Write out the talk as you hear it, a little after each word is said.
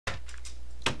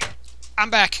I'm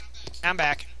back. I'm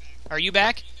back. Are you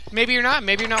back? Maybe you're not.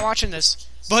 Maybe you're not watching this.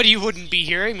 But you wouldn't be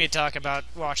hearing me talk about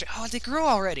watching. Oh, they grew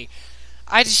already.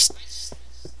 I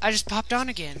just popped on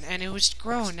again, and it was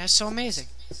growing. That's so amazing.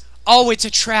 Oh, it's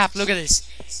a trap. Look at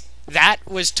this. That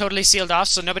was totally sealed off,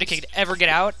 so nobody could ever get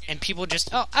out, and people just,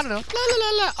 oh, I don't know, la la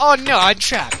la la. Oh no, I'm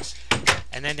trapped.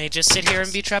 And then they just sit here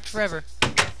and be trapped forever.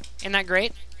 Isn't that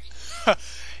great?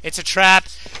 It's a trap.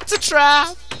 It's a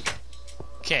trap.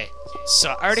 Okay,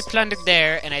 so I already plundered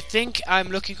there, and I think I'm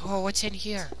looking. Oh, what's in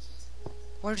here?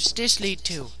 Where does this lead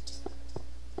to?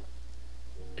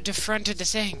 The front of the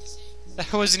thing.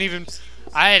 That wasn't even.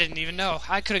 I didn't even know.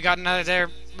 I could have gotten out of there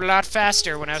a lot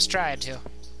faster when I was trying to.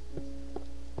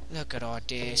 Look at all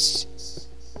this.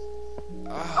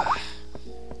 Oh,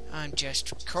 I'm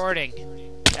just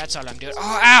recording. That's all I'm doing.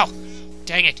 Oh, ow!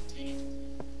 Dang it.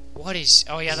 What is...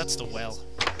 Oh, yeah, that's the well.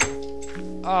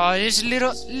 Oh, there's a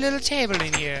little table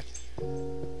in here.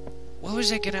 What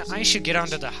was I gonna... I should get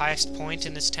onto the highest point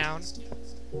in this town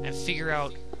and figure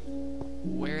out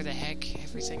where the heck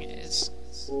everything is.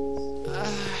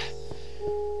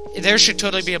 There should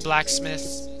totally be a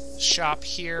blacksmith shop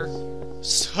here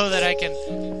so that I can...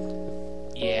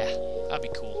 Yeah, that'd be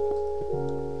cool.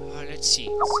 Let's see.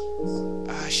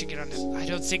 I should get on the... I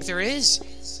don't think there is.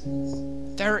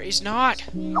 There is not.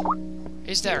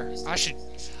 Is there? I should...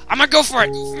 I'm gonna go for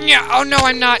it! Yeah. Oh no,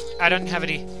 I'm not. I don't have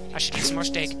any. I should eat some more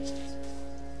steak.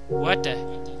 What the...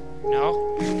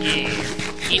 No? Yeah.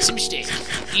 Eat some steak.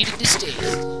 Eat the steak.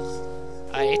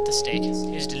 I ate the steak.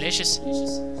 It's delicious.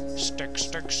 Steak,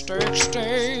 steak, steak,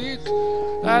 steak.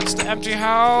 That's the empty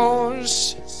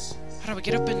house. How do we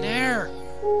get up in there?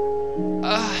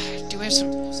 Do we have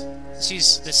some... Let's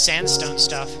use the sandstone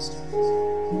stuff.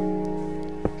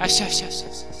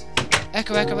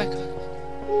 Echo, echo, echo.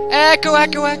 Echo,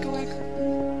 echo, echo, echo.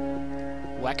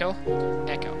 Wacko?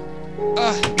 Echo.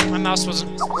 My mouse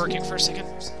wasn't working for a second.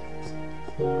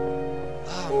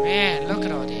 Oh man, look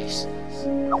at all these.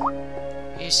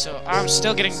 So I'm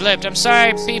still getting blipped. I'm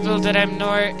sorry, people, that I'm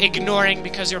ignoring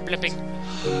because you're blipping.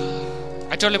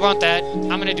 I totally want that.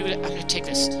 I'm gonna do it. I'm gonna take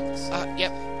this.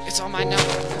 Yep, it's all mine now.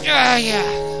 Yeah.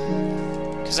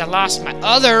 Because I lost my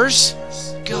others.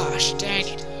 Gosh, dang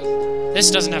it. This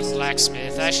doesn't have a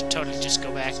blacksmith. I should totally just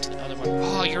go back to the other one.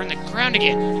 Oh, you're in the ground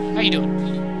again. How you doing?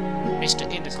 Mr.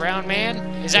 In the ground, man?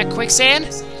 Is that quicksand?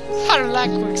 I don't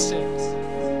like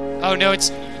quicksand. Oh no,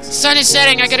 it's... Sun is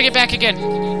setting. I gotta get back again.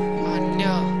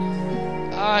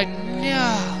 Oh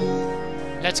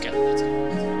no! Let's go.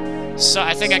 So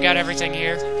I think I got everything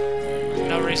here.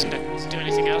 No reason to do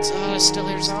anything else. Oh, there's still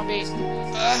here, zombie.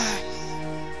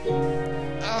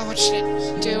 Oh, what should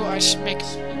I do? I should make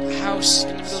a house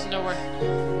in the middle of nowhere.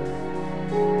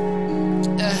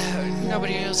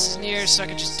 Nobody else is near, so I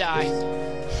can just die.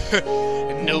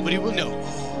 And nobody will know.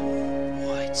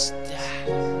 What's that?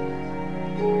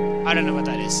 I don't know what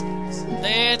that is.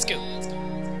 Let's go.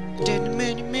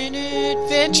 Minute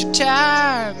adventure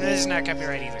time. This is not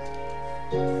copyright either.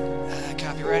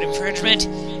 Copyright infringement.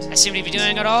 I seem to be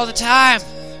doing it all the time.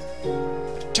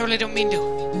 But I totally don't mean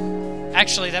to.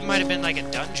 Actually, that might have been like a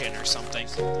dungeon or something.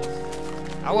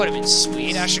 That would have been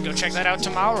sweet. I should go check that out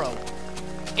tomorrow.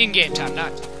 In-game time,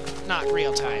 not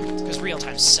real time, because real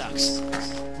time sucks.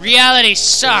 Reality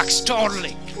sucks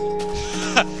totally.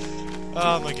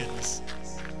 Oh my goodness.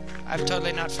 I'm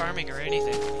totally not farming or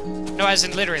anything. No, as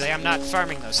in literally, I'm not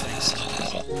farming those things.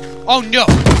 Oh no!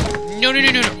 No, no,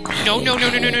 no, no, no. No, no, no,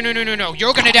 no, no, no, no, no, no, no.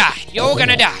 You're gonna die. You're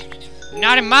gonna die.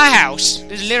 Not in my house.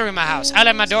 This is literally my house. I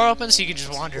left my door open so you can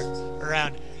just wander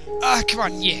around. Come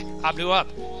on. Yeah, I blew up.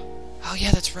 Oh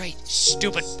yeah, that's right.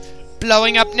 Stupid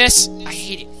blowing upness. I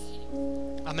hate it.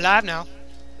 I'm alive now.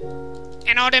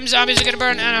 And all them zombies are gonna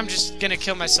burn, and I'm just gonna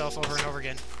kill myself over and over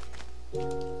again.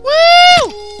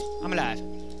 Woo! I'm alive.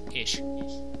 Ish.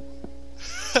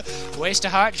 Waste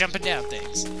of heart jumping down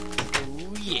things.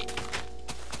 Oh yeah.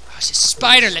 Oh, it's a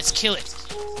spider. Let's kill it.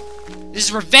 This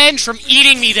is revenge from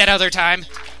eating me that other time.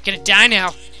 Gonna die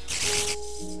now.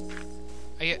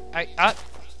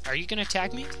 Are you gonna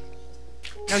attack me?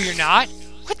 No, you're not.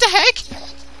 What the heck?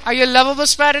 Are you a lovable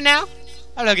spider now?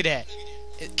 Oh, look at that.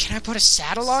 Can I put a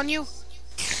saddle on you?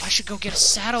 I should go get a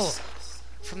saddle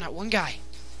from that one guy.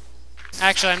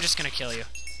 Actually, I'm just gonna kill you.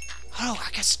 Oh,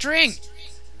 I got string.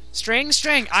 String.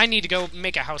 I need to go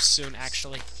make a house soon,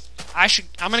 actually.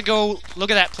 I'm gonna go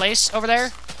look at that place over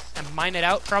there and mine it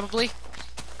out, probably.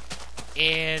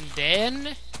 And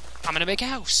then I'm gonna make a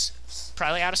house.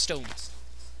 Probably out of stone.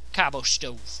 Cabo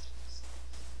stove.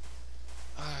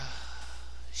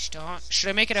 Stone. Should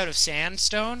I make it out of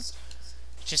sandstone?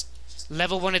 Just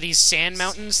level one of these sand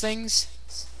mountains things?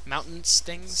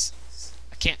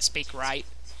 I can't speak right.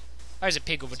 There's a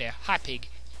pig over there. Hi, pig.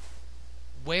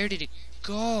 Where did it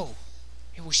go?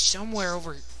 It was somewhere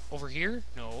over here?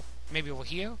 No. Maybe over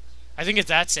here? I think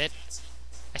that's it.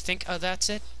 I think, oh, that's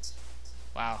it?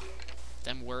 Wow.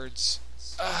 Them words.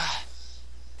 Oh,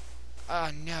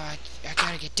 no. I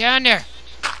gotta get down there.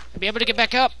 I'll be able to get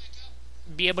back up.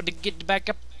 Be able to get back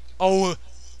up. Oh,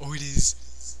 it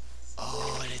is.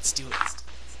 Oh, let's do it.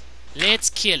 Let's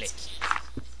kill it.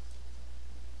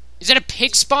 Is that a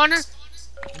pig spawner?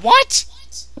 What?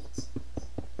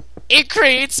 It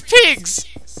creates pigs.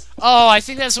 Oh, I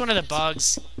think that's one of the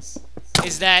bugs.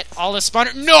 Is that all the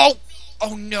spawner? No!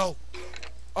 Oh, no.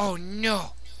 Oh,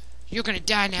 no. You're gonna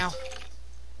die now.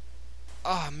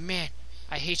 Oh, man.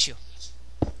 I hate you.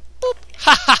 Boop.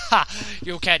 Ha ha ha.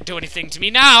 You can't do anything to me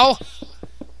now.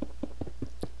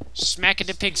 Smack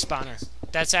into pig spawner.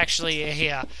 That's actually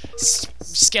a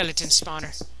skeleton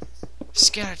spawner.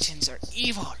 Skeletons are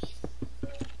evil.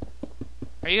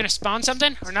 Are you gonna spawn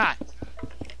something or not?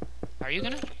 Are you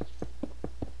gonna?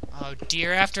 Oh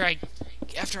dear! After I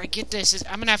get this,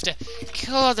 I'm gonna have to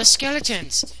kill all the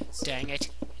skeletons. Dang it!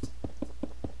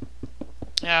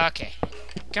 Okay,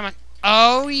 come on.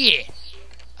 Oh yeah!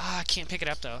 Oh, I can't pick it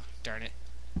up though. Darn it.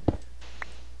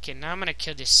 Okay, now I'm gonna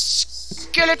kill this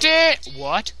skeleton.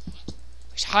 What?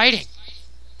 He's hiding.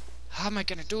 How am I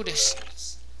gonna do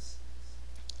this?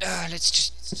 Let's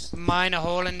just mine a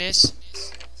hole in this.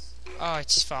 Oh,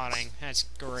 it's falling. That's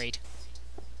great.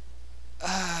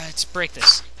 Let's break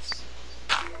this.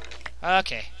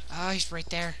 Okay. Oh, he's right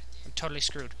there. I'm totally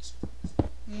screwed.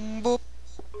 Boop.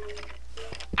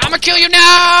 I'ma kill you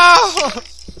now!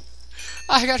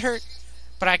 I got hurt.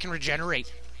 But I can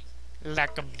regenerate.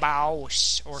 Like a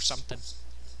boss or something.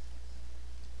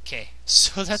 Okay,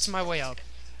 so that's my way out.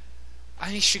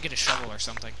 I should get a shovel or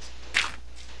something.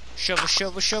 Shovel,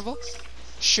 shovel, shovel.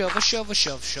 Shovel, shovel,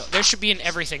 shovel, shovel. There should be an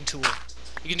everything tool.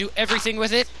 You can do everything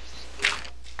with it,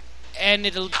 and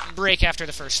it'll break after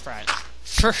the first five.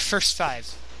 First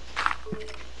five.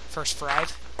 First five?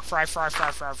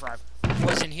 Five.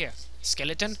 What's in here?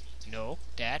 Skeleton? No.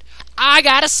 Dad? I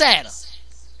got a saddle!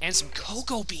 And some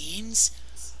cocoa beans?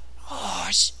 Oh,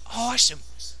 it's awesome.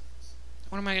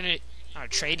 What am I gonna do? I'll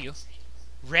trade you.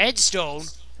 Redstone?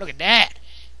 Look at that.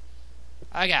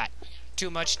 I got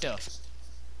too much stuff.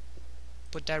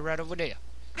 Put that right over there.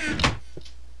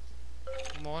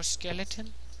 More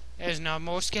skeleton? There's no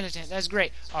more skeleton. That's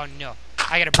great. Oh no.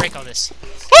 I gotta break all this.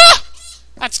 Ah!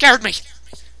 That scared me.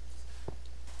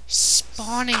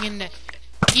 Spawning in the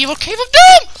evil cave of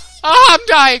doom! Oh, I'm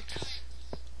dying.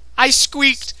 I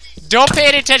squeaked. Don't pay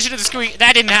any attention to the squeak.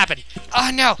 That didn't happen.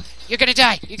 Oh no. You're gonna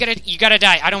die. You gotta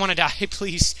die. I don't wanna die.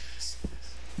 Please.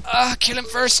 Kill him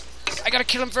first. I gotta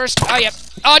kill him first. Oh, yeah.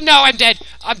 Oh, no, I'm dead.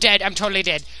 I'm dead. I'm totally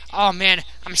dead. Oh, man.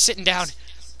 I'm sitting down.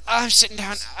 I'm sitting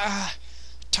down.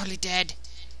 Totally dead.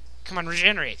 Come on,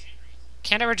 regenerate.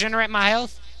 Can't I regenerate my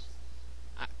health?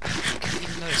 I can't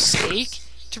eat another steak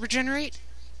to regenerate?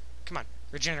 Come on,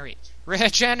 regenerate.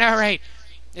 Regenerate!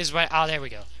 Is what... Oh, there we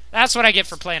go. That's what I get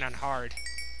for playing on hard.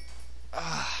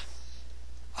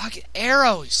 I get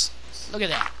arrows. Look at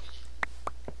that.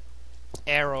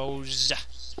 Arrows.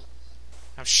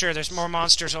 I'm sure there's more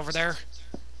monsters over there.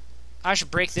 I should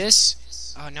break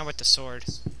this. Oh, now with the sword.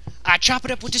 I chop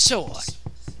it up with the sword.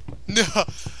 No.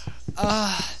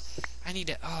 I need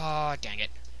to... Oh, dang it.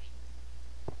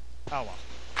 Oh, well.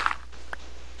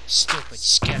 Stupid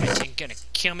skeleton gonna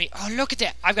kill me. Oh, look at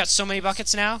that. I've got so many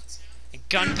buckets now. And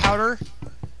gunpowder.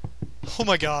 Oh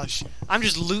my gosh. I'm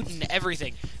just looting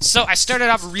everything. So, I started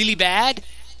off really bad.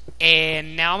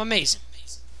 And now I'm amazing.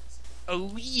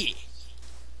 Oh, yeah.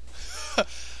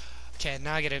 Okay,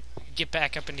 now I gotta get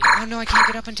back up into... Oh, no, I can't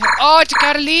get up until... Oh, I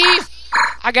gotta leave!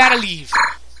 I gotta leave.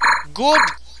 Good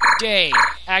day.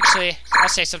 Actually, I'll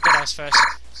say something else first.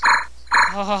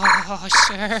 Oh,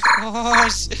 sir. Oh,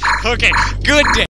 okay, good day.